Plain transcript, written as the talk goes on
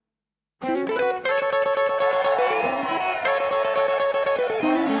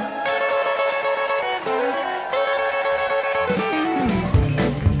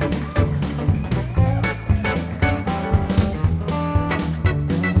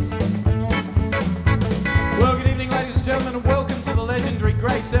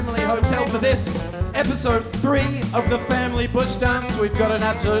Assembly Hotel for this episode 3 of the Family Bush Dance. We've got an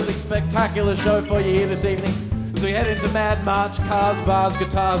absolutely spectacular show for you here this evening as we head into Mad March, cars, bars,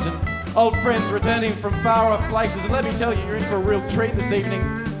 guitars and old friends returning from far off places. And let me tell you, you're in for a real treat this evening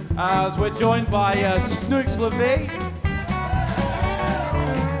as we're joined by Snooks La Vie.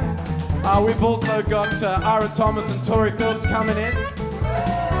 We've also got Ira Thomas and Tori Phillips coming in.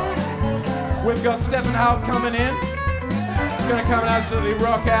 We've got Stefan Hauk coming in. He's going to come and absolutely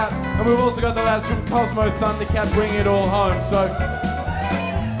rock out. And we've also got the lads from Cosmo Thundercat bringing it all home. So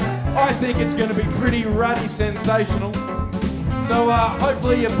I think it's going to be pretty ruddy sensational. So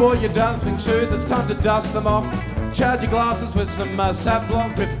hopefully you bought your dancing shoes. It's time to dust them off. Charge your glasses with some sap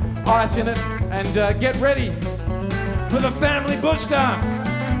block with ice in it. And get ready for the Family Bush Dance.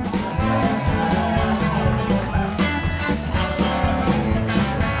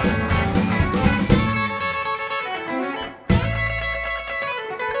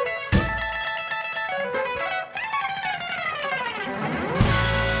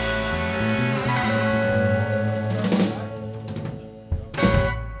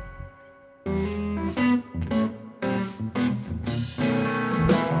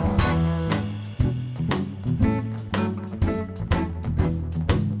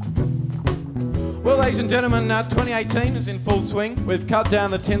 Ladies and gentlemen, 2018 is in full swing. We've cut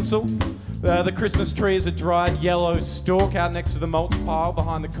down the tinsel. The Christmas tree is a dried yellow stalk out next to the mulch pile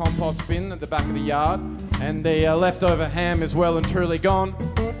behind the compost bin at the back of the yard. And the leftover ham is well and truly gone.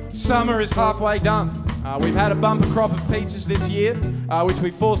 Summer is halfway done. We've had a bumper crop of peaches this year, which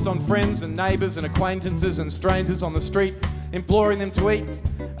we forced on friends and neighbours and acquaintances and strangers on the street, imploring them to eat.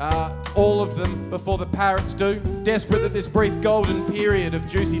 All of them before the parrots do, desperate that this brief golden period of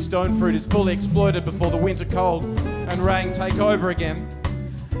juicy stone fruit is fully exploited before the winter cold and rain take over again.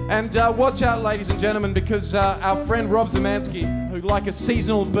 And watch out, ladies and gentlemen, because our friend Rob Zemansky, who like a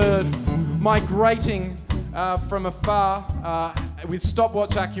seasonal bird migrating from afar with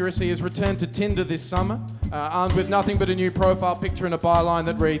stopwatch accuracy, has returned to Tinder this summer, armed with nothing but a new profile picture and a byline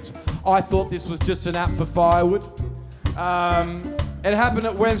that reads, "I thought this was just an app for firewood." It happened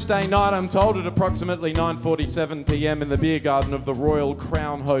at Wednesday night, I'm told, at approximately 9:47 p.m. in the beer garden of the Royal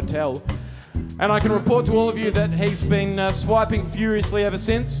Crown Hotel. And I can report to all of you that he's been swiping furiously ever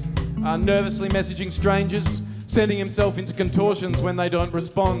since, nervously messaging strangers, sending himself into contortions when they don't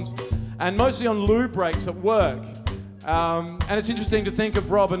respond, and mostly on loo breaks at work. And it's interesting to think of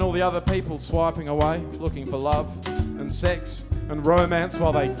Rob and all the other people swiping away, looking for love and sex and romance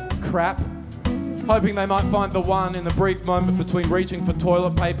while they crap, hoping they might find the one in the brief moment between reaching for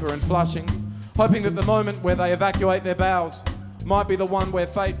toilet paper and flushing, hoping that the moment where they evacuate their bowels might be the one where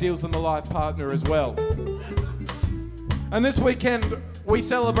fate deals them a life partner as well. And this weekend, we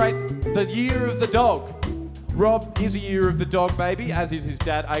celebrate the Year of the Dog. Rob is a Year of the Dog baby, as is his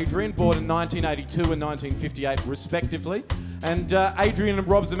dad Adrian, born in 1982 and 1958 respectively. And Adrian and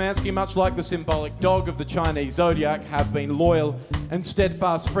Rob Zemansky, much like the symbolic dog of the Chinese zodiac, have been loyal and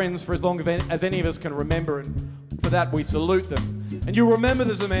steadfast friends for as long as any of us can remember, and for that we salute them. And you'll remember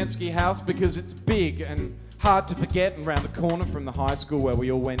the Zemansky house because it's big and hard to forget and round the corner from the high school where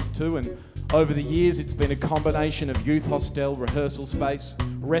we all went to, and over the years it's been a combination of youth hostel, rehearsal space,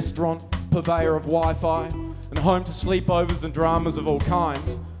 restaurant, purveyor of Wi-Fi, and home to sleepovers and dramas of all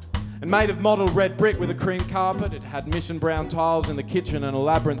kinds. And made of mottled red brick with a cream carpet, it had mission brown tiles in the kitchen and a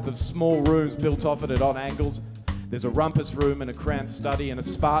labyrinth of small rooms built off it at odd angles. There's a rumpus room and a cramped study and a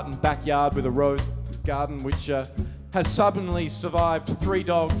Spartan backyard with a rose garden which has suddenly survived 3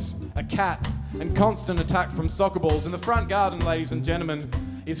 dogs, a cat, and constant attack from soccer balls. And the front garden, ladies and gentlemen,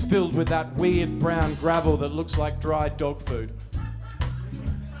 is filled with that weird brown gravel that looks like dried dog food.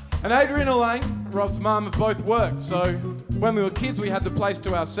 And Adrian and Elaine, Rob's mum, have both worked, so when we were kids we had the place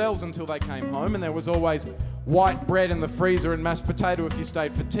to ourselves until they came home, and there was always white bread in the freezer and mashed potato if you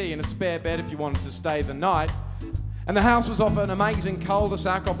stayed for tea, and a spare bed if you wanted to stay the night. And the house was off an amazing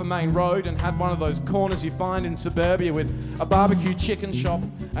cul-de-sac off a main road and had one of those corners you find in suburbia with a barbecue chicken shop,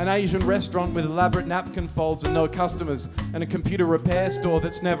 an Asian restaurant with elaborate napkin folds and no customers, and a computer repair store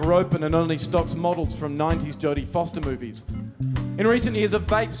that's never open and only stocks models from 90s Jodie Foster movies. In recent years, a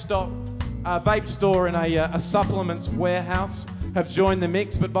vape store and a supplements warehouse have joined the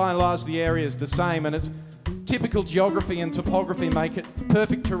mix, but by and large the area is the same, and its typical geography and topography make it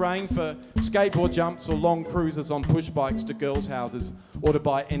perfect terrain for skateboard jumps or long cruises on push bikes to girls' houses or to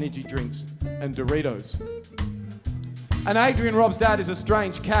buy energy drinks and Doritos. And Adrian, Rob's dad, is a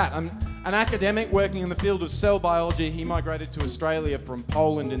strange cat. An academic working in the field of cell biology, he migrated to Australia from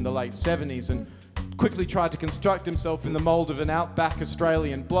Poland in the late 70s and quickly tried to construct himself in the mould of an outback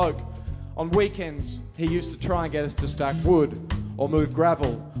Australian bloke. On weekends, he used to try and get us to stack wood or move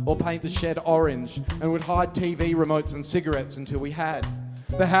gravel, or paint the shed orange, and would hide TV remotes and cigarettes until we had.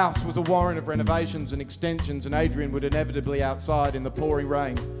 The house was a warren of renovations and extensions, and Adrian would inevitably outside in the pouring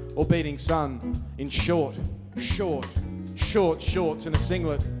rain or beating sun in short shorts and a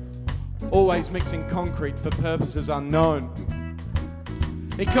singlet, always mixing concrete for purposes unknown.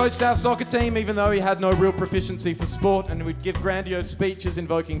 He coached our soccer team even though he had no real proficiency for sport, and would give grandiose speeches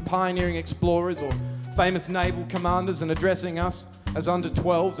invoking pioneering explorers or famous naval commanders and addressing us as under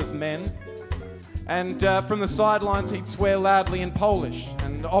 12s as men. And from the sidelines he'd swear loudly in Polish,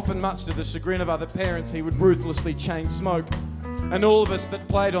 and often much to the chagrin of other parents he would ruthlessly chain smoke. And all of us that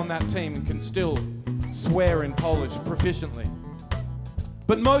played on that team can still swear in Polish proficiently.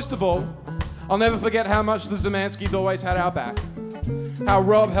 But most of all, I'll never forget how much the Zemanskis always had our back. How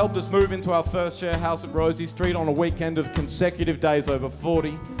Rob helped us move into our first share house at Rosie Street on a weekend of consecutive days over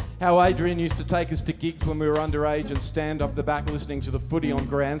 40. How Adrian used to take us to gigs when we were underage and stand up the back listening to the footy on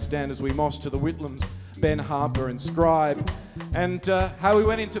grandstand as we moshed to the Whitlams, Ben Harper and Scribe. And how he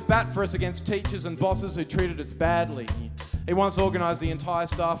went into bat for us against teachers and bosses who treated us badly. He once organised the entire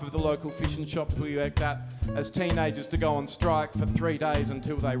staff of the local fish and shops we worked at as teenagers to go on strike for 3 days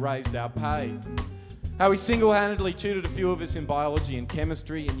until they raised our pay. How he single-handedly tutored a few of us in biology and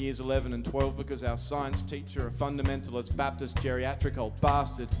chemistry in years 11 and 12 because our science teacher, a fundamentalist Baptist geriatric old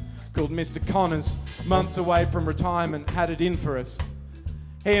bastard called Mr. Connors, months away from retirement, had it in for us.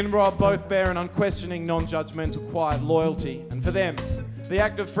 He and Rob both bear an unquestioning, non-judgmental, quiet loyalty, and for them, the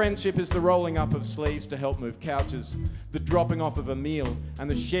act of friendship is the rolling up of sleeves to help move couches, the dropping off of a meal, and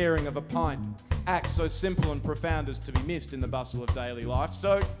the sharing of a pint. Acts so simple and profound as to be missed in the bustle of daily life.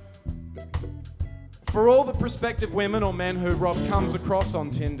 So, for all the prospective women or men who Rob comes across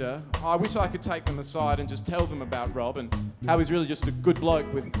on Tinder, I wish I could take them aside and just tell them about Rob and how he's really just a good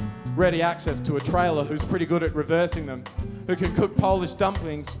bloke with ready access to a trailer who's pretty good at reversing them, who can cook Polish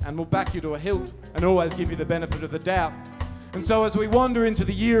dumplings and will back you to a hilt and always give you the benefit of the doubt. And so as we wander into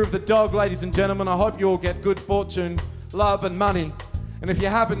the year of the dog, ladies and gentlemen, I hope you all get good fortune, love and money. And if you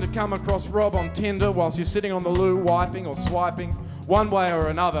happen to come across Rob on Tinder whilst you're sitting on the loo wiping or swiping, one way or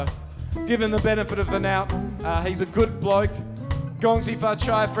another, give him the benefit of the doubt. He's a good bloke. Gong si fa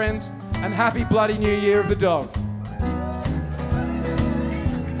chai, friends, and happy bloody new year of the dog.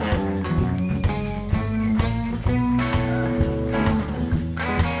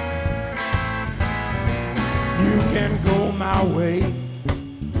 You can go my way,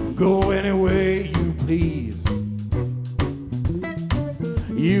 go any way you please.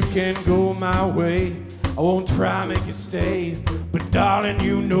 You can go my way, I won't try make you stay. But darling,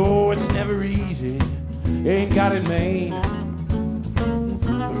 you know it's never easy, ain't got it made.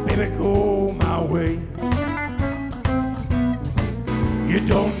 But baby, go my way. You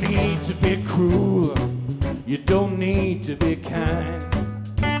don't need to be cruel, you don't need to be kind.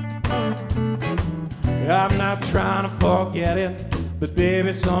 I'm not trying to forget it, but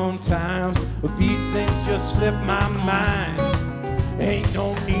baby, sometimes these things just slip my mind. Ain't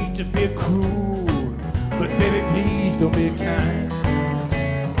no need to be cruel, but baby, please don't be kind.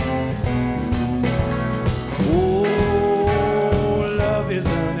 Oh, love is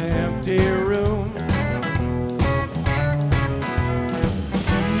an empty room.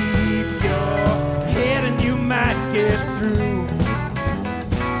 Keep your head and you might get through.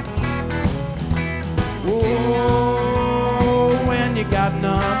 Oh, when you got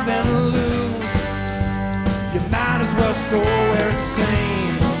nothing to lose, you might as well store where it's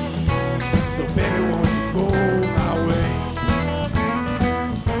sane. So baby, won't you go my way?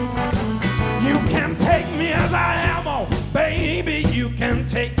 You can take me as I am, oh baby, you can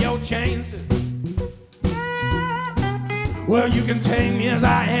take your chances. Well, you can take me as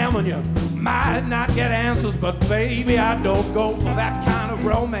I am and you might not get answers, but baby, I don't go for that kind of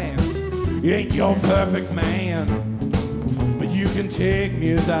romance. You ain't your perfect man, but you can take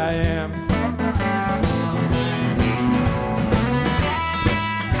me as I am.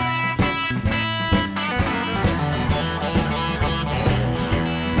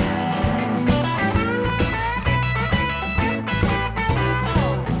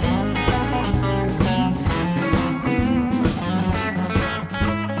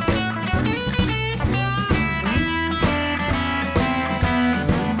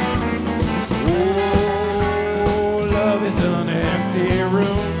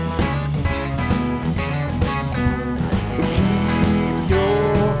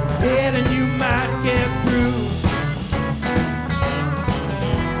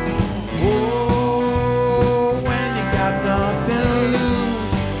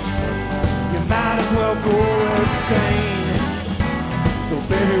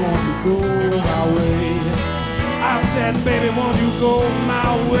 said, baby, won't you go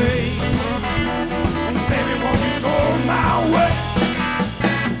my way? Baby, won't you go my way?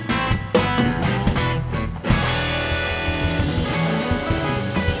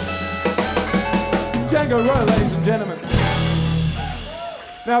 Django Roy, ladies and gentlemen.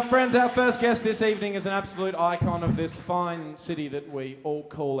 Now, friends, our first guest this evening is an absolute icon of this fine city that we all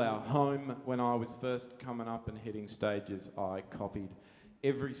call our home. When I was first coming up and hitting stages, I copied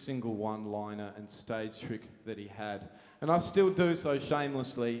every single one-liner and stage trick that he had. And I still do so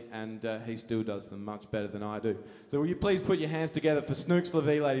shamelessly, and he still does them much better than I do. So will you please put your hands together for Snooks La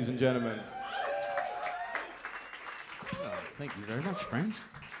Vie, ladies and gentlemen. Oh, thank you very much, friends.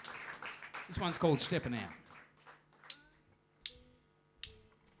 This one's called Stepping Out.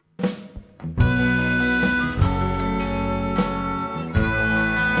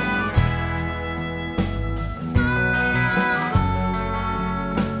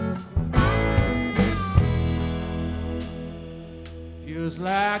 Feels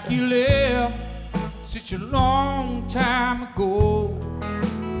like you left such a long time ago.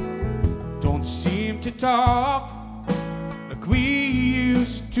 Don't seem to talk like we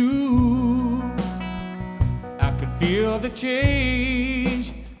used to. I can feel the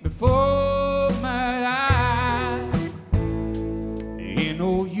change before my eyes. Ain't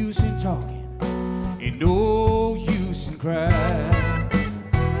no use in talking, ain't no use in crying.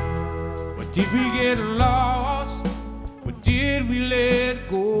 But did we get lost? What did we let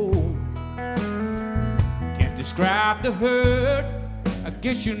go? Can't describe the hurt, I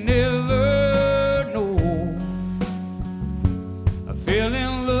guess you never know. I fell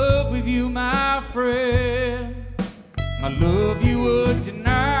in love with you, my friend. My love you would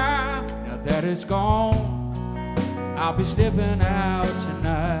deny. Now that it's gone, I'll be stepping out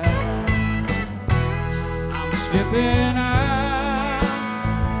tonight. I'm stepping out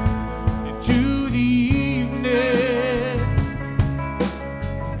into the evening.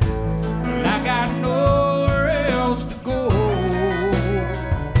 I got nowhere else to go.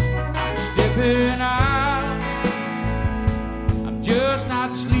 I'm stepping out. I'm just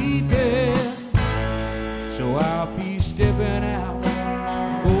not sleeping, so I'll be stepping out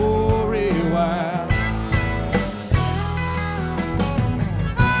for a while.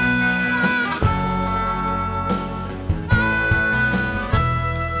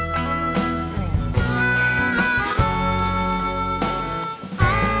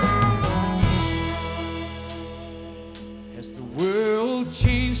 Has the world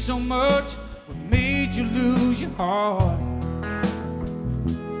changed so much? What made you lose your heart?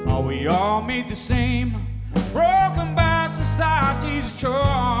 Are we all made the same? Broken by society's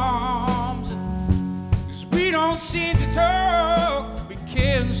charms. 'Cause we don't seem to talk, we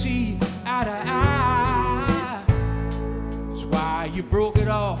can't see eye to eye. That's why you broke it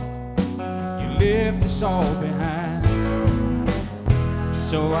off, you left us all behind.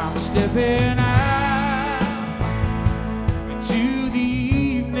 So I'm stepping out into the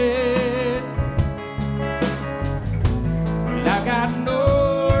evening. Well, I got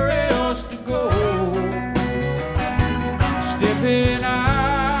nowhere else to go. Stepping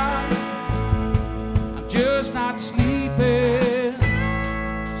out, I'm just not sleeping,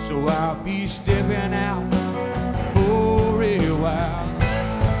 so I'll be stepping out for a while.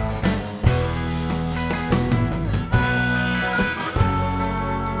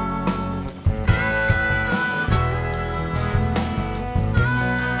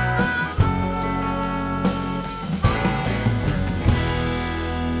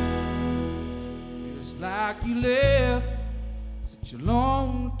 Feels like you left such a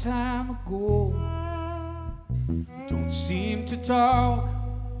long time ago. You don't seem to talk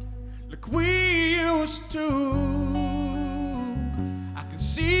like we used to. I can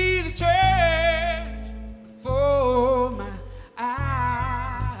see the change before my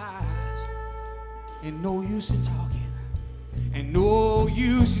eyes. Ain't no use in talking, ain't no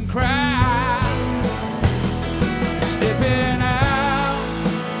use in crying. Stepping out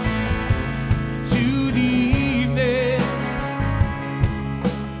to the evening.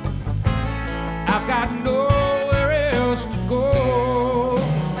 I've got nowhere else to go.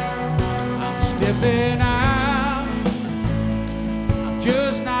 I'm stepping out. I'm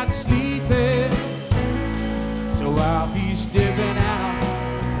just not sleeping, so I'll be stepping out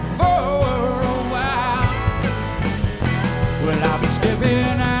for a while. Well, I'll be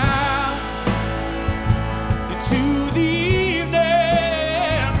stepping out into the evening.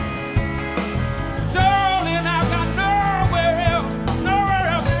 Darling, I've got nowhere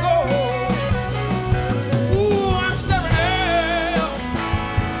else to go. Ooh, I'm stepping out,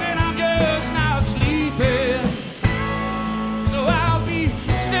 and I'm just not sleeping, so I'll be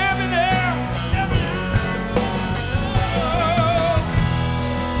stepping out.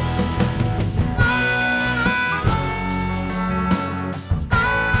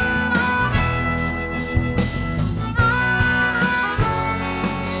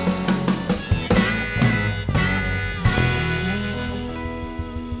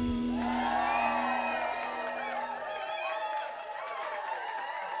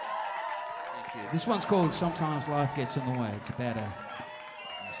 This one's called Sometimes Life Gets in the Way. It's about a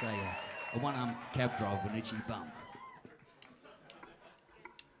one-armed cab driver with an itchy bum.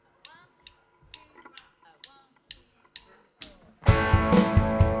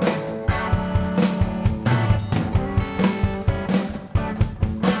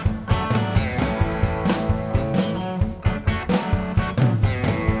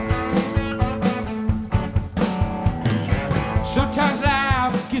 Sometimes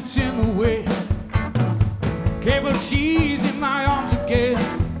life gets in the way. Okay, but she's in my arms again.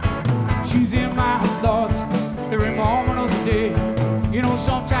 She's in my thoughts every moment of the day. You know,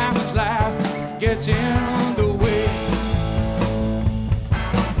 sometimes life gets in the way.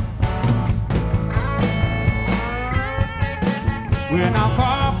 When I'm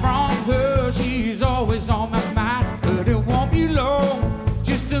far from her, she's always on my mind. But it won't be long,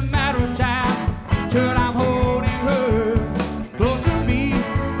 just a matter of time till I'm holding her close to me.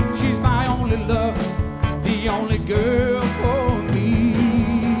 She's my only love, the only girl for me.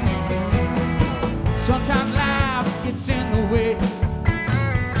 Sometimes life gets in the way.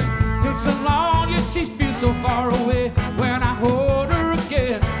 Takes so long, yet she feels so far away. When I hold her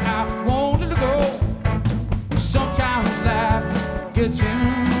again, I want her to go. Sometimes life gets in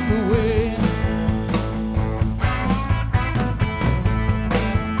the way.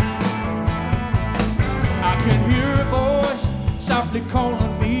 I can hear her voice softly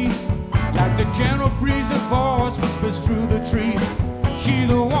calling me, like the gentle breeze of voice whispers through the trees. She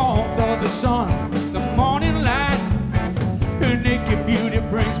the warmth of the sun, the morning light. Her naked beauty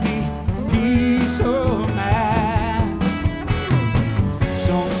brings me peace of mind.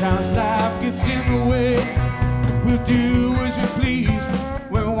 Sometimes life gets in the way. We'll do as we please,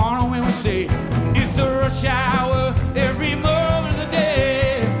 when we want and when we say. It's a rush hour every moment of the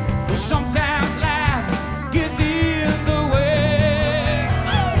day. But sometimes life gets in the way.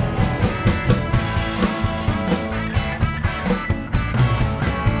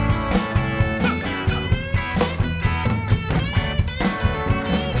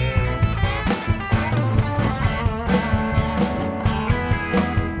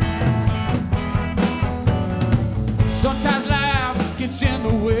 Sometimes life gets in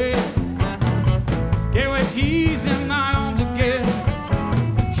the way. Can't wait, he's in my arms again.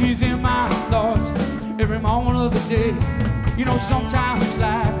 She's in my thoughts every moment of the day. You know, sometimes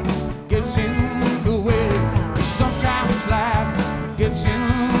life gets in the way. Sometimes life gets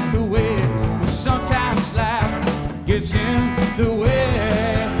in the way. Sometimes life gets in the way.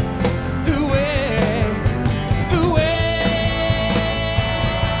 The way, the way.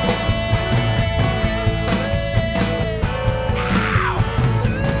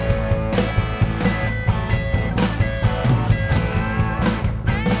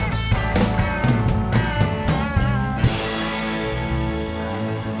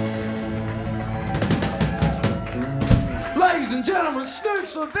 Ladies and gentlemen,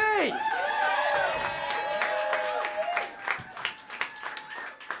 Snooks La Vie!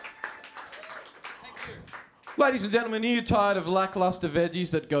 Ladies and gentlemen, are you tired of lackluster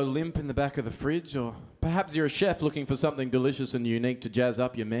veggies that go limp in the back of the fridge? Or perhaps you're a chef looking for something delicious and unique to jazz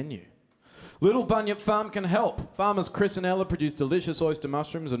up your menu? Little Bunyip Farm can help. Farmers Chris and Ella produce delicious oyster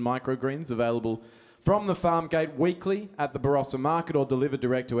mushrooms and microgreens available from the farm gate weekly at the Barossa Market or delivered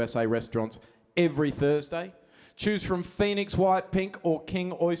direct to SA restaurants every Thursday. Choose from Phoenix, White, Pink or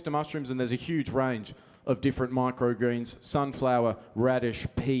King oyster mushrooms, and there's a huge range of different microgreens: sunflower, radish,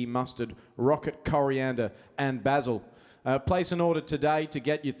 pea, mustard, rocket, coriander and basil. Place an order today to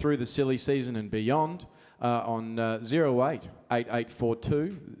get you through the silly season and beyond on 08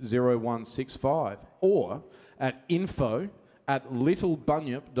 8842 0165 or at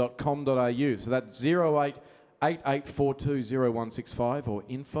info@littlebunyip.com.au. So that's 08 8842 0165 or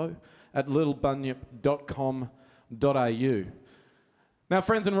info@littlebunyip.com.au. Now,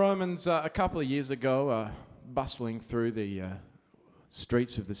 friends and Romans, a couple of years ago, bustling through the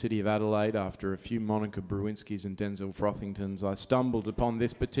streets of the city of Adelaide after a few Monica Brewinskis and Denzel Frothingtons, I stumbled upon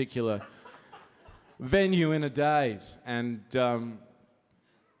this particular venue in a daze and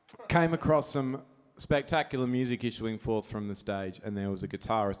came across some spectacular music issuing forth from the stage, and there was a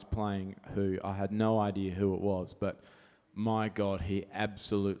guitarist playing who I had no idea who it was, but my God, he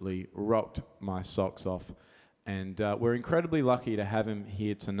absolutely rocked my socks off. And we're incredibly lucky to have him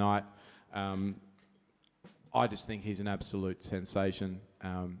here tonight. I just think he's an absolute sensation,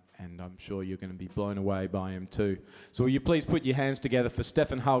 and I'm sure you're going to be blown away by him too. So will you please put your hands together for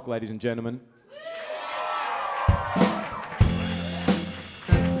Stefan Hauk, ladies and gentlemen.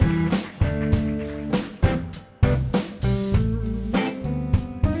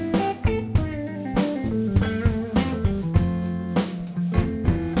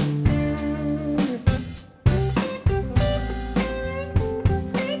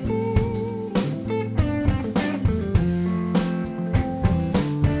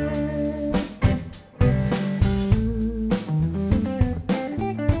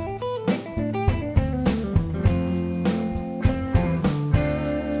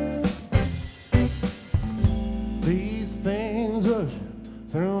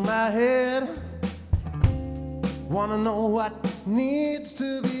 through my head. Wanna know what needs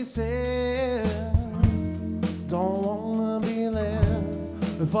to be said. Don't wanna be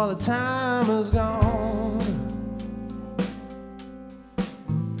left before the time is gone.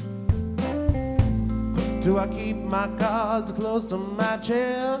 Do I keep my cards close to my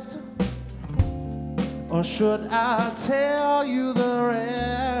chest? Or should I tell you the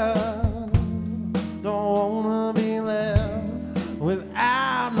rest? Don't wanna be left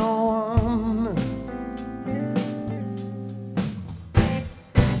without no one.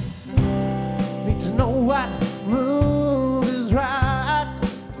 Need to know what move is right.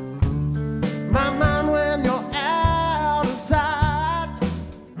 My mind when you're out of sight.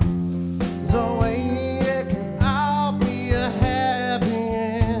 So it can all be a happy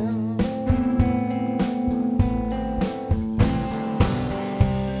end.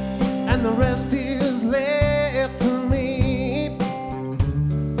 And the rest is left to me.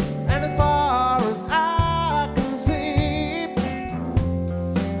 And as far as I can see,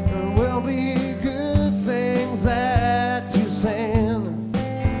 there will be good things that you send.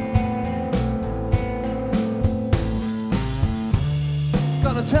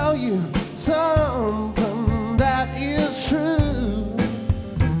 Gonna tell you something that is true.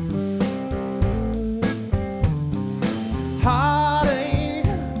 Heartache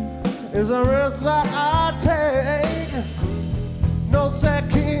is a risk that I take. No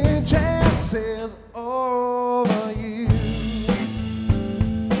second chances over you.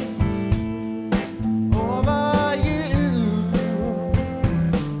 Over you.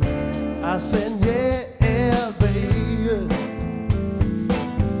 I said yeah, baby.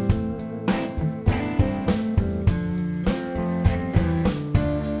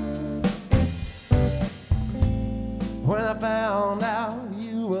 When I found out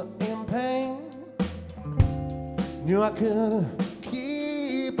you were in pain, knew I couldn't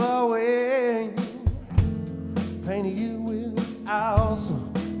keep away. Pain to you is also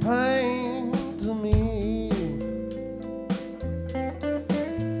pain to me.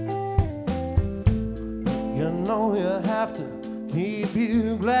 You know you have to keep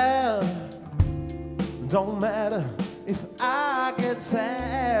you glad. Don't matter if I get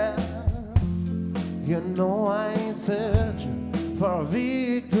sad. You know I ain't searching for a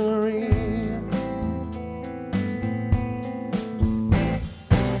victory.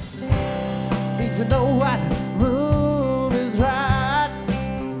 Need to know what move is right.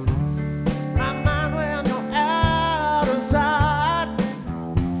 My mind when you're out of sight.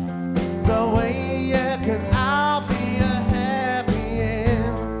 So way you can all be a happy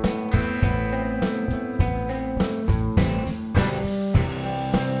end.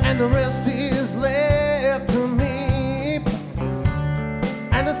 And the rest is left to me.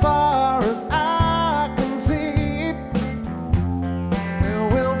 And as far as I can see, there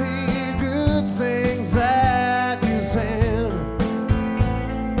will be good things that you send.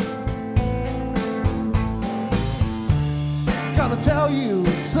 Gonna tell you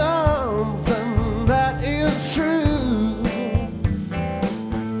something that is true.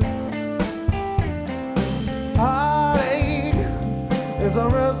 Heartache is a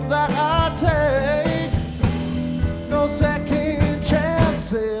risk that I take. No second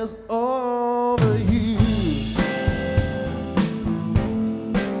chances over you.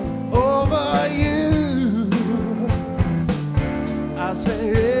 Over you. I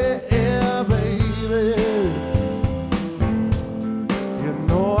say yeah, baby. You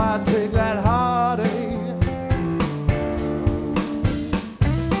know I take that heartache.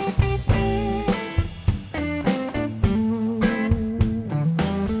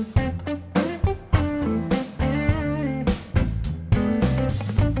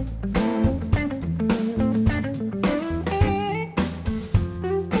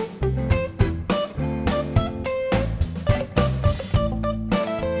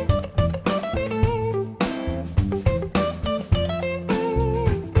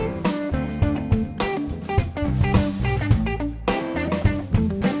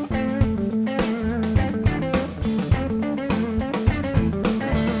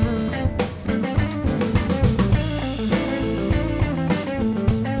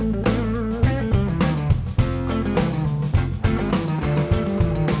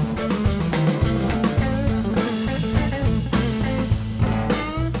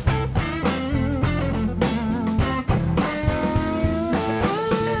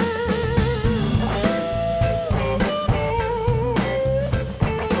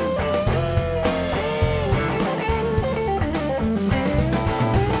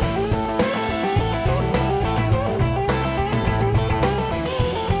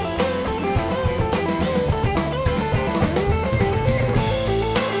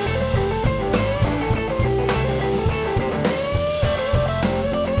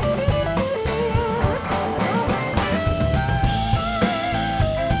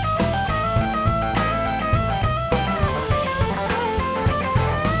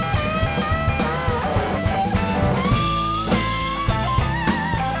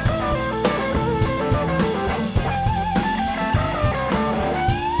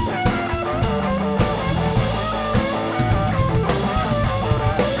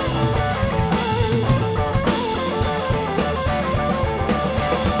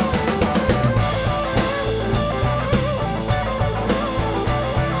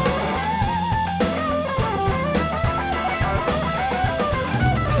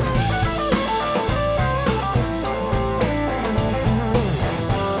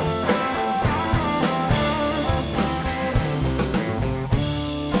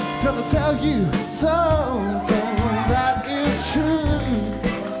 gonna tell you something that is true.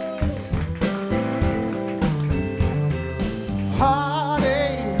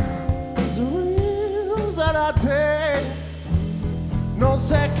 Heartache is the risks that I take. No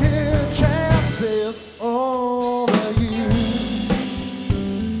second chances over you.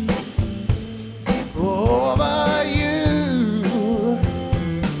 Over you.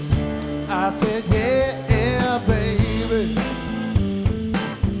 I said, yeah, baby.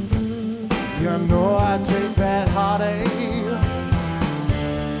 You know I take that heartache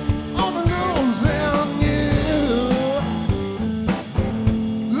over losing you.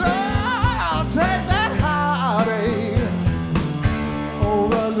 Lord, I'll take that heartache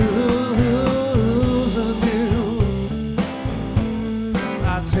over losing you. I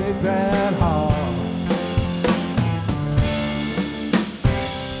take that heart.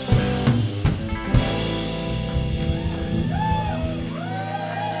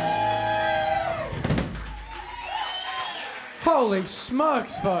 Holy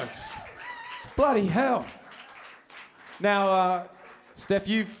smokes, folks. Bloody hell. Now, Steph,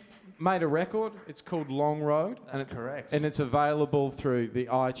 you've made a record. It's called Long Road. That's correct. And it's available through the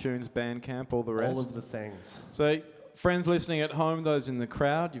iTunes, Bandcamp, all the rest. All of the things. So, friends listening at home, those in the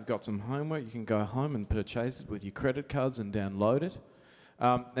crowd, you've got some homework. You can go home and purchase it with your credit cards and download it.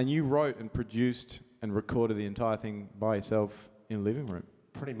 And you wrote and produced and recorded the entire thing by yourself in a living room.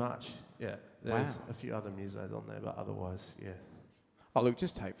 Pretty much, yeah. There's Wow. a few other musos on there, but otherwise, yeah. Oh, look,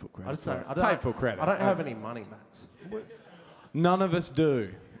 just take full credit. I just don't, Take full credit. I don't have any money, Max. None of us do.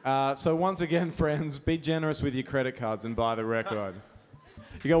 So once again, friends, be generous with your credit cards and buy the record.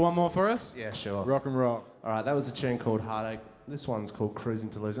 You got one more for us? Yeah, sure. Rock and roll. All right, that was a tune called Heartache. This one's called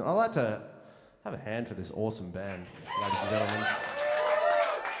Cruising to Losing. I'd like to have a hand for this awesome band, ladies and gentlemen.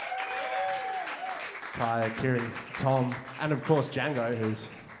 Kaya, Kiri, Tom, and of course Django, who's...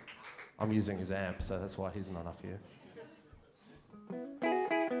 I'm using his amp, so that's why he's not up here.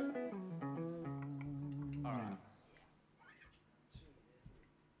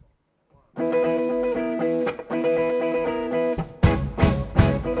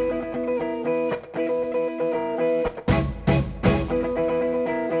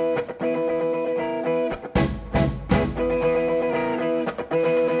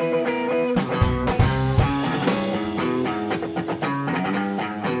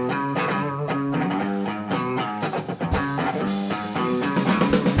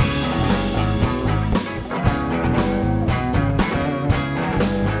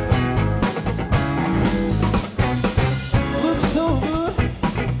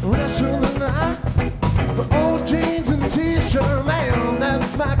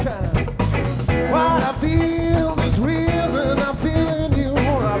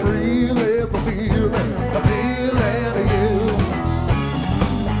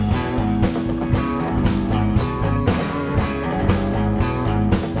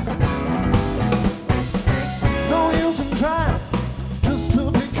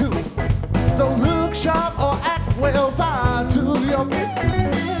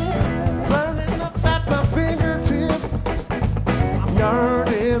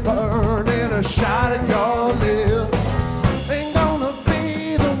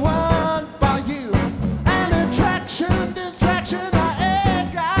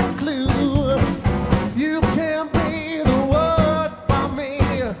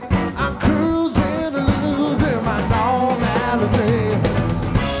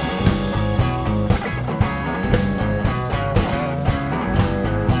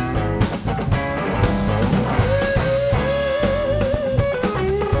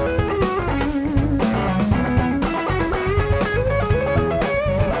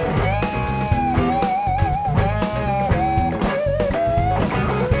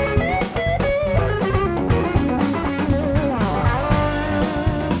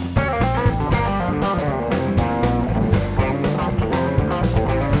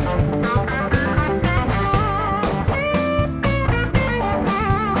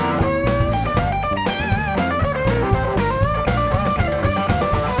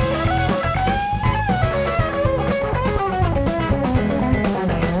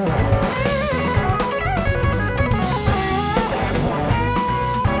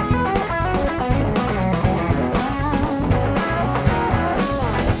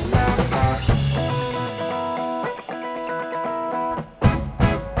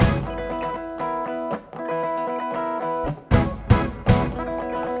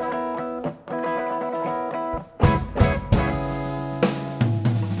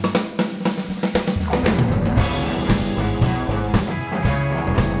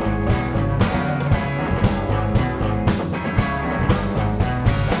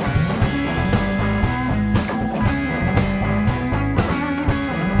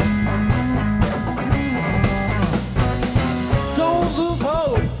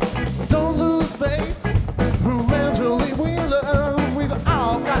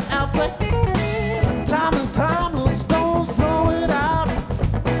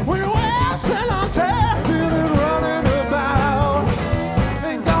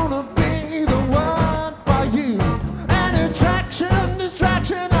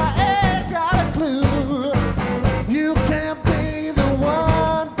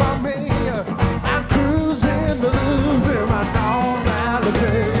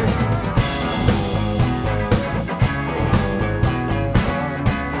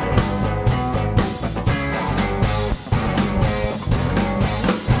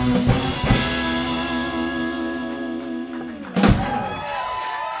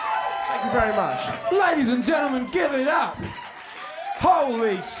 much. Ladies and gentlemen, give it up.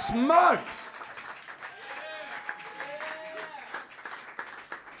 Holy smokes.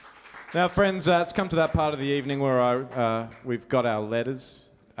 Now, friends, it's come to that part of the evening where we've got our letters.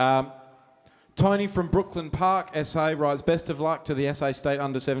 Tony from Brooklyn Park, SA, writes, best of luck to the SA State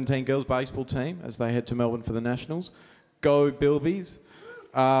Under-17 girls baseball team as they head to Melbourne for the Nationals. Go Bilbies.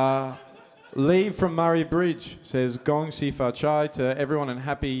 Lee from Murray Bridge says, Gong Si Fa Chai to everyone and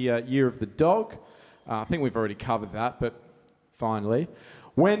happy Year of the Dog. I think we've already covered that, but fine, Lee.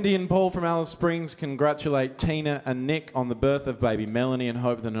 Wendy and Paul from Alice Springs congratulate Tina and Nick on the birth of baby Melanie and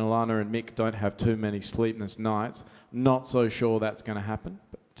hope that Alana and Mick don't have too many sleepless nights. Not so sure that's going to happen,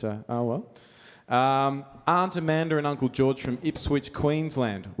 but oh well. Aunt Amanda and Uncle George from Ipswich,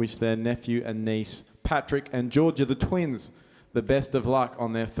 Queensland, wish their nephew and niece, Patrick and Georgia, the twins, the best of luck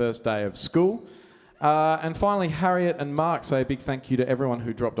on their first day of school. And finally, Harriet and Mark say a big thank you to everyone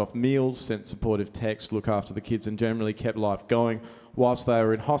who dropped off meals, sent supportive texts, looked after the kids and generally kept life going whilst they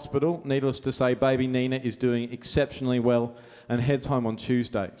were in hospital. Needless to say, baby Nina is doing exceptionally well and heads home on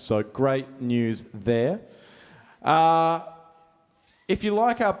Tuesday. So great news there. If you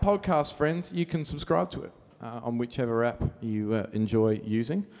like our podcast, friends, you can subscribe to it on whichever app you enjoy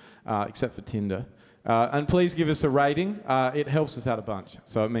using, except for Tinder. And please give us a rating. It helps us out a bunch.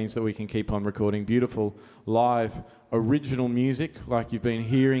 So it means that we can keep on recording beautiful, live, original music like you've been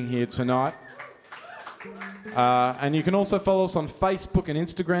hearing here tonight. And you can also follow us on Facebook and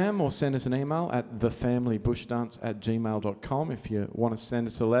Instagram or send us an email at thefamilybushdance@gmail.com if you want to send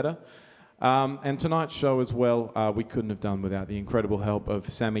us a letter. And tonight's show as well, we couldn't have done without the incredible help of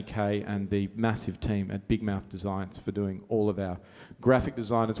Sammy Kay and the massive team at Big Mouth Designs for doing all of our graphic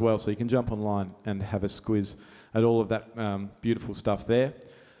design as well. So you can jump online and have a squiz at all of that beautiful stuff there.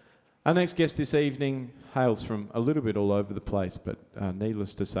 Our next guest this evening hails from a little bit all over the place, but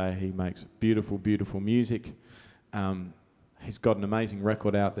needless to say, he makes beautiful, beautiful music. He's got an amazing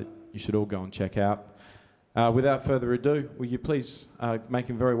record out that you should all go and check out. Without further ado, will you please make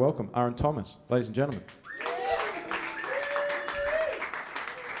him very welcome, Aaron Thomas, ladies and gentlemen.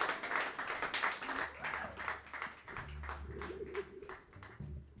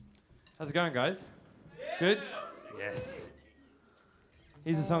 How's it going, guys? Good? Yes.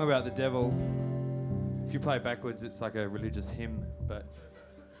 Here's a song about the devil. If you play it backwards, it's like a religious hymn, but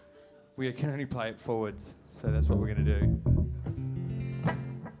we can only play it forwards, so that's what we're going to do.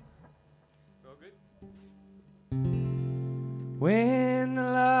 All good? When the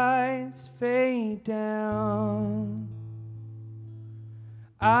lights fade down,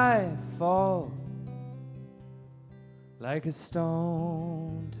 I fall like a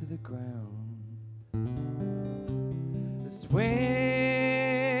stone to the ground. That's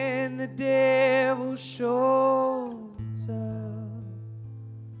when the devil shows up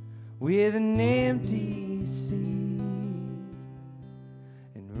with an empty seat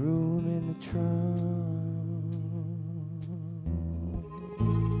and room in the trunk.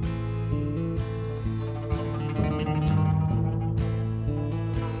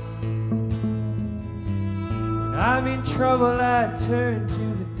 When I'm in trouble, I turn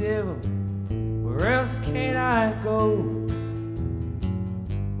to the devil. Where else can I go?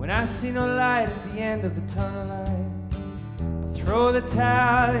 When I see no light at the end of the tunnel, I throw the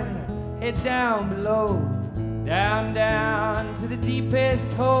towel in and I head down below. Down, down to the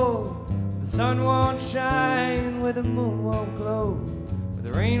deepest hole. Where the sun won't shine, where the moon won't glow, where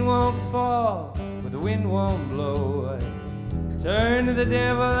the rain won't fall, where the wind won't blow. I turn to the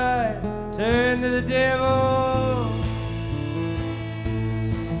devil, I turn to the devil.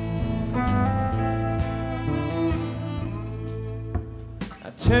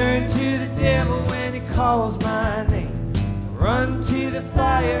 Turn to the devil when he calls my name. Run to the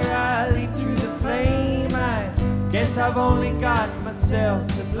fire, I leap through the flame. I guess I've only got myself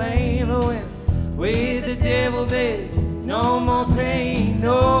to blame. When with the devil there's no more pain,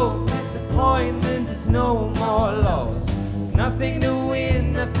 no disappointment, there's no more loss. Nothing to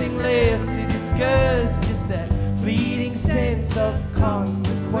win, nothing left to discuss. Just that fleeting sense of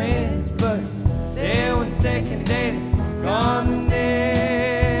consequence. But it's there 1 second and it's gone the next.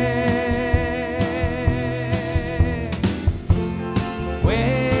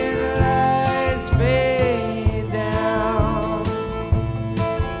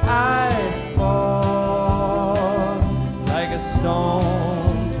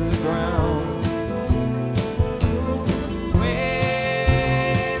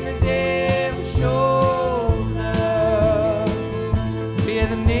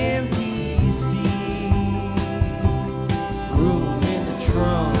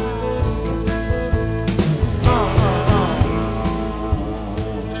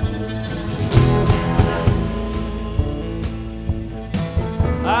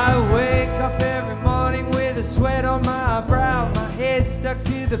 the sweat on my brow, my head stuck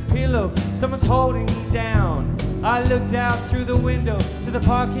to the pillow. Someone's holding me down. I looked out through the window to the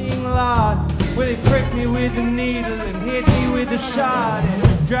parking lot where they pricked me with a needle and hit me with a shot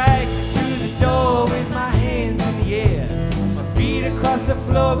and dragged me through the door with my hands in the air. My feet across the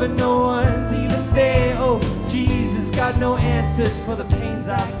floor, but no one's even there. Oh, Jesus got no answers for the pains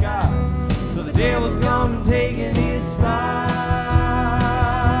I've got. So the devil's gone and taken his spot.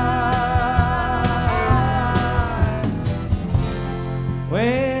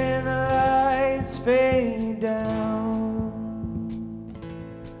 When the lights fade down,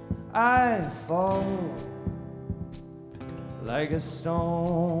 I fall like a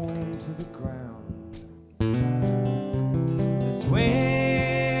stone to the ground. It's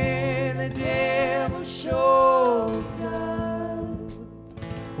when the devil shows up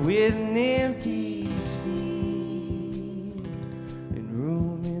with an empty seat and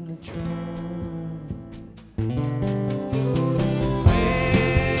room in the trunk.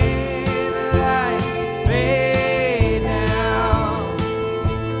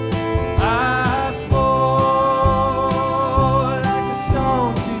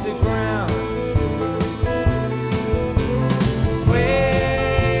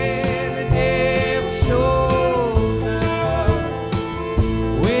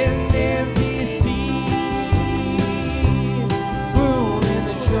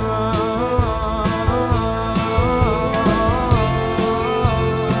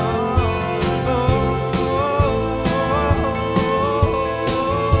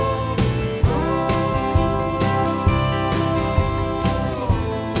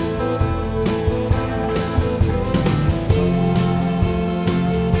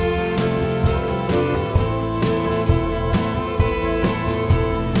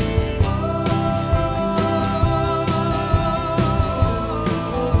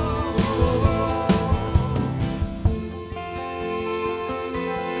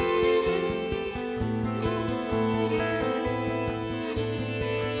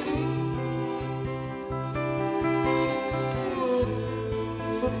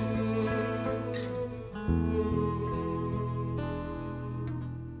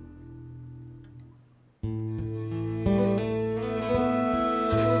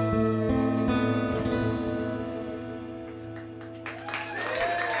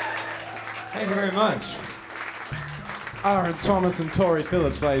 Thank you very much. Aaron Thomas and Tori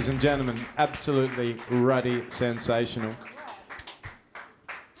Phillips, ladies and gentlemen. Absolutely ruddy, sensational. You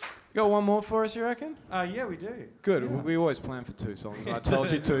got one more for us, you reckon? Yeah, we do. Good. Yeah. We always plan for 2 songs. I told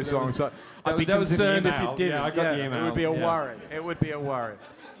you 2 songs. So I'd be that was in the concerned if you email. didn't. Yeah, I got the email. It would be a Yeah. worry. It would be a worry.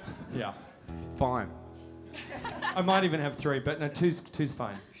 Yeah. Fine. I might even have 3, but no, two's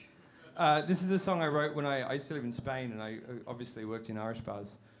fine. This is a song I wrote when I used to live in Spain, and I obviously worked in Irish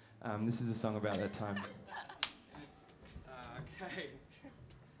bars. This is a song about that time. Okay.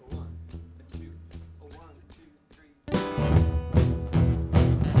 1, 2, 1, 2, 3.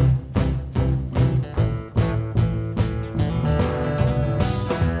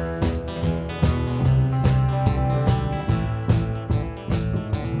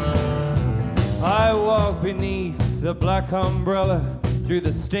 I walk beneath the black umbrella, through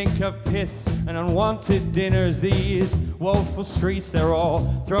the stink of piss and unwanted dinners. These woeful streets, they're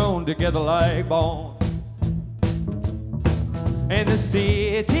all thrown together like bones. And the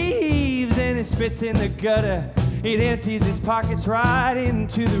city heaves and it spits in the gutter. It empties its pockets right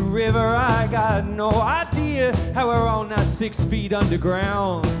into the river. I got no idea how we're all now 6 feet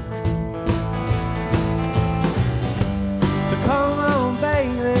underground. So come on,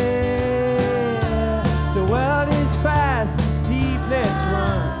 baby. The world is fast asleep, let's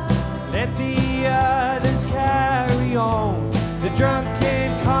run. Let the others carry on the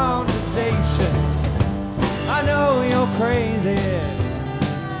drunken conversation. I know you're crazy,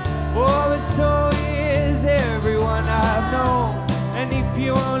 oh, but so is everyone I've known. And if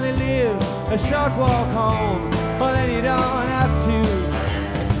you only live a short walk home, well then you don't have to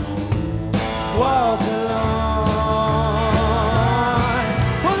walk alone.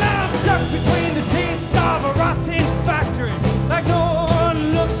 Well, now I'm stuck between the teeth of a rotten factory, like no one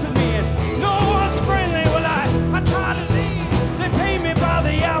looks at me and no one's friendly. Well, I'm tired of leave. They pay me by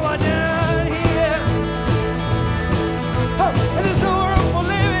the hour down here. Oh, and there's no room for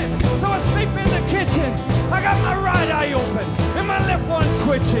living, so I sleep in the kitchen. I got my right eye open and my left one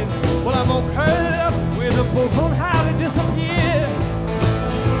twitching. Well, I'm all curled up with a book on how to disappear.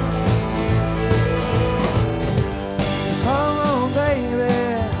 So come on, baby.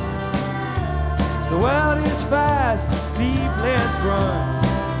 The world is fast asleep, let's run.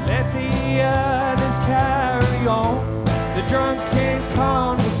 Let the others carry on the drunken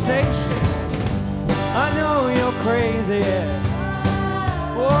conversation. I know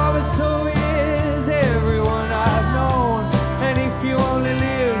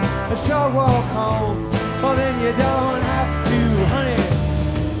well then you don't have to, honey,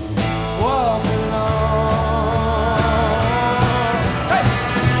 walk alone. Hey!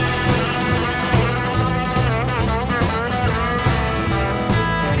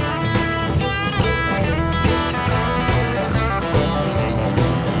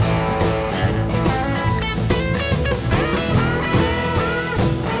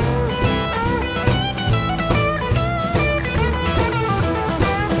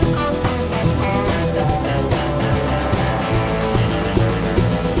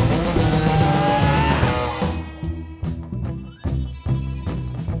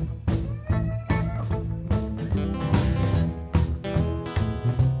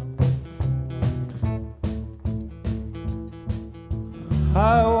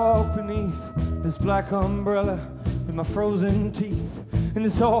 I walk beneath this black umbrella with my frozen teeth in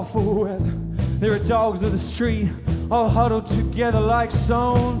this awful weather. There are dogs of the street all huddled together like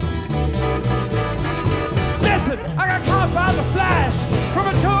stones. Listen, I got caught by the flash from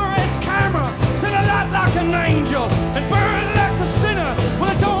a tourist camera. Sing a lot like an angel and burn like a sinner.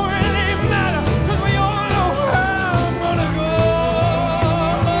 Well, it don't really matter, cause we all know where I'm gonna go.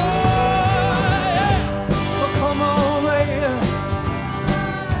 Yeah. Well, come on, baby.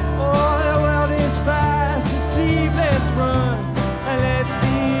 Oh, the world is fast, asleep, let's run and let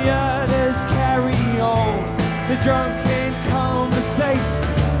the others carry on. The drunk can't conversate.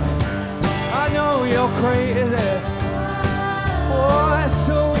 I know you're crazy. Oh,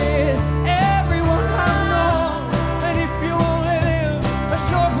 so is everyone I know. And if you only live a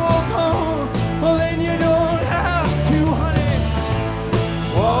short walk home, well then you don't have to, honey,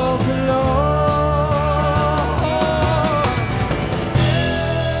 walk alone.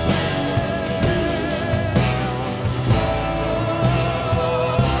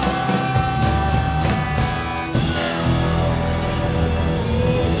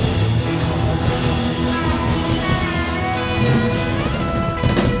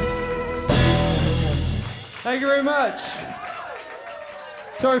 Thank you very much.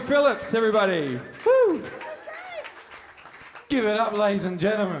 Tori Phillips, everybody. Woo! Give it up, ladies and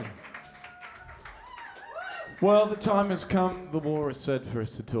gentlemen. Well, the time has come. The war is set for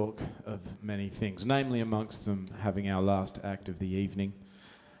us to talk of many things, namely amongst them having our last act of the evening.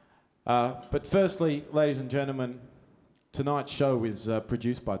 But firstly, ladies and gentlemen, tonight's show is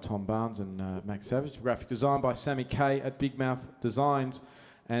produced by Tom Barnes and Max Savage, graphic design by Sammy Kay at Big Mouth Designs,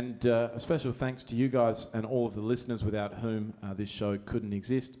 and a special thanks to you guys and all of the listeners without whom this show couldn't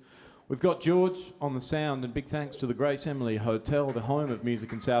exist. We've got George on the sound, and big thanks to the Grace Emily Hotel, the home of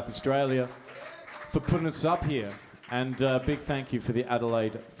music in South Australia, for putting us up here. And big thank you for the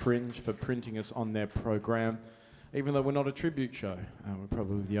Adelaide Fringe for printing us on their program. Even though we're not a tribute show, we're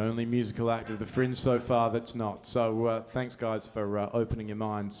probably the only musical act of the Fringe so far that's not. So thanks guys for opening your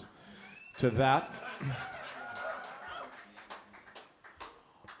minds to that.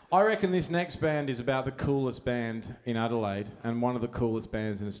 I reckon this next band is about the coolest band in Adelaide and one of the coolest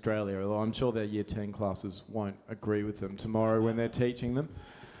bands in Australia, although I'm sure their Year 10 classes won't agree with them tomorrow when they're teaching them.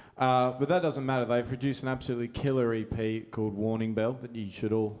 But that doesn't matter. They've produced an absolutely killer EP called Warning Bell that you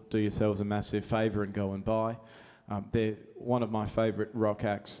should all do yourselves a massive favour and go and buy. They're one of my favourite rock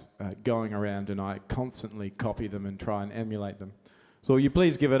acts going around, and I constantly copy them and try and emulate them. So will you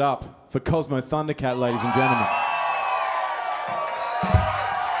please give it up for Cosmo Thundercat, ladies and gentlemen.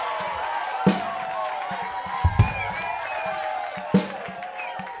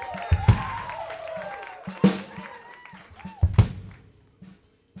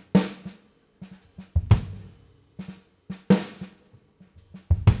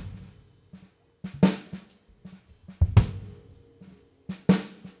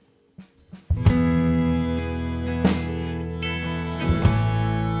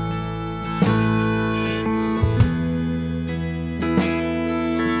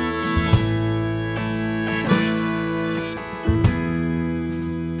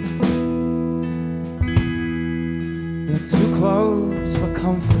 Clothes for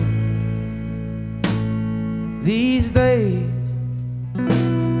comfort these days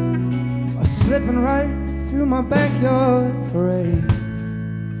are slipping right through my backyard parade,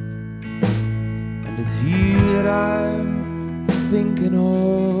 and it's you that I'm thinking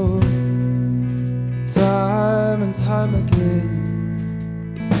of time and time again.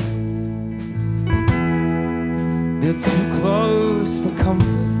 They're too close for comfort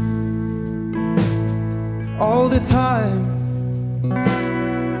all the time.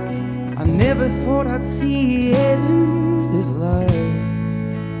 I never thought I'd see it in this life,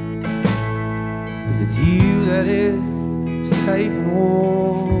 'cause it's you that is safe and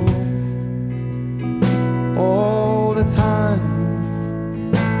warm all the time.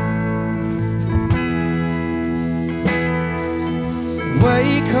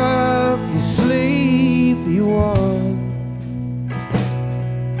 Wake up, you sleepy one,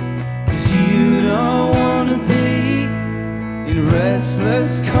 'cause you don't wanna be in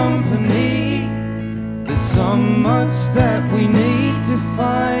restless company. There's so much that we need to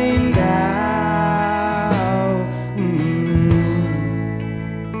find out.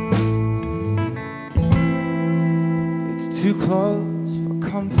 It's too close for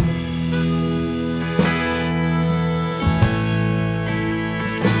comfort.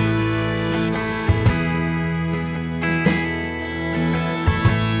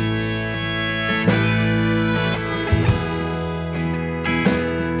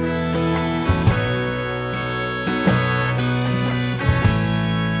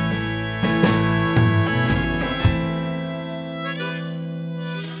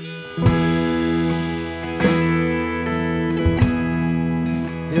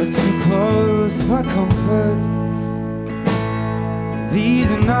 Close for comfort. These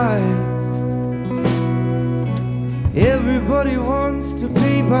are nights everybody wants to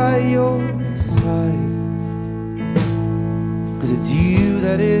be by your side, 'cause it's you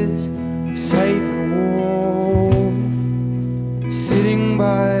that is safe and warm, sitting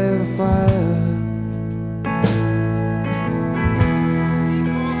by the fire.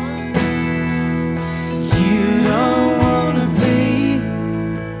 You don't wanna be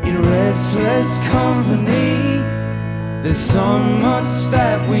in restless company. There's so much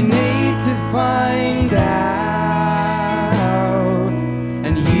that we need to find out,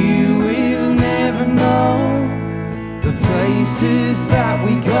 and you will never know the places that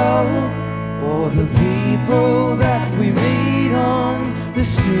we go or the people that we meet on the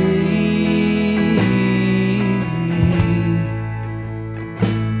street.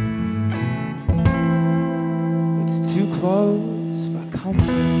 It's too close for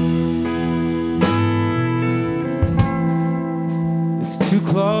comfort. Too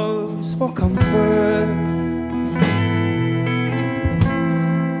close for comfort.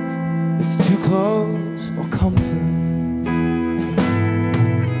 It's too close for comfort.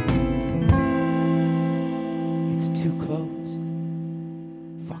 It's too close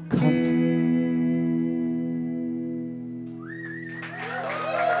for comfort.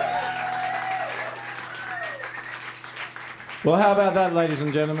 Well, how about that, ladies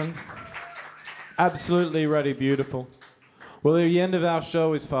and gentlemen? Absolutely ruddy beautiful. Well, the end of our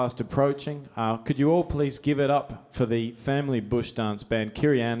show is fast approaching. Could you all please give it up for the family Bushdance Band,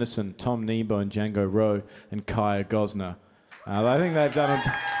 Kiri Anderson, Tom Nebo and Django Rowe, and Kaya Gosner. I think they've done it.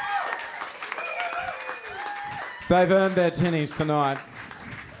 They've earned their tinnies tonight.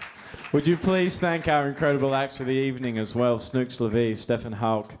 Would you please thank our incredible acts for the evening as well, Snooks La Vie, Stefan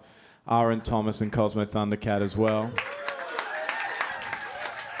Hauk, Aaron Thomas and Cosmo Thundercat as well.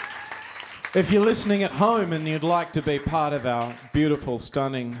 If you're listening at home and you'd like to be part of our beautiful,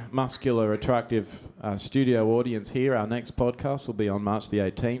 stunning, muscular, attractive studio audience here, our next podcast will be on March the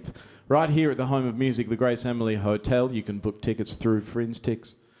 18th, right here at the home of music, the Grace Emily Hotel. You can book tickets through Fringe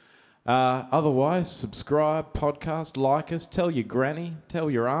Tix. Otherwise, subscribe, podcast, like us, tell your granny,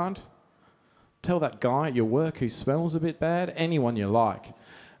 tell your aunt, tell that guy at your work who smells a bit bad, anyone you like.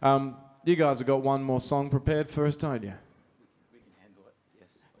 You guys have got one more song prepared for us, don't you?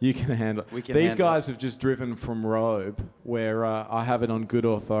 You can handle it. These guys have just driven from Robe, where I have it on good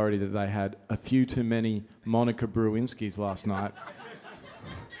authority that they had a few too many Monica Brewinskis last night,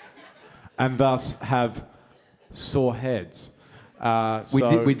 and thus have sore heads.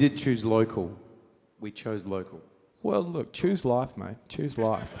 We did choose local. We chose local. Well, look, choose life, mate. Choose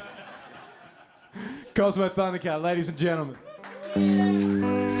life. Cosmo Thundercat, ladies and gentlemen.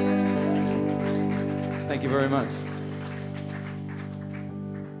 Thank you very much.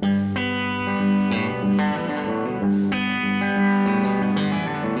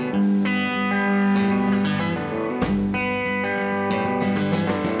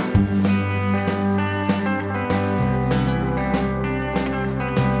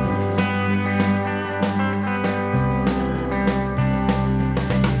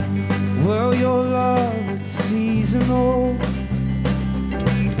 Well, your love, it's seasonal.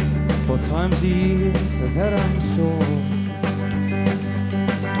 4 times a year, for that I'm sure.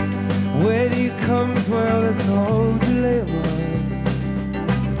 Where do you come from? Well, there's no dilemma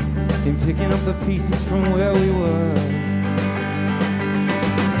in picking up the pieces from where we were.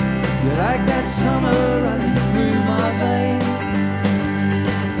 You're like that summer running through my veins.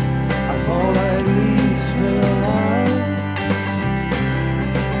 I fall like leaves for your love.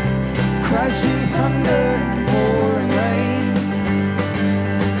 Crashing thunder and pouring rain,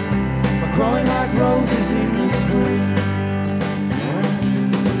 but growing like roses in the spring.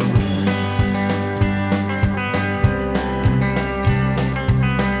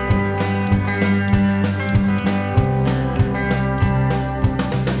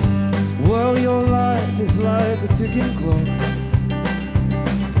 like a ticking clock.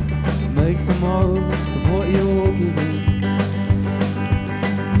 Make the most of what you're given.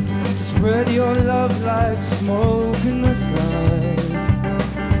 Spread your love like smoke in the sky.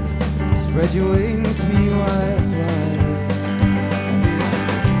 Spread your wings, be white fly.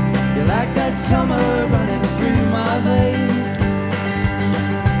 You're like that summer running through my veins.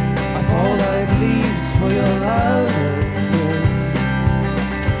 I fall like leaves for your love.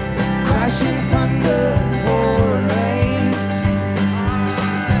 Crashing thunder, pouring rain.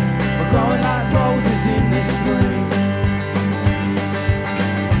 We're growing like roses in the spring.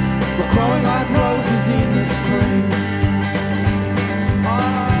 We're growing like roses in the spring.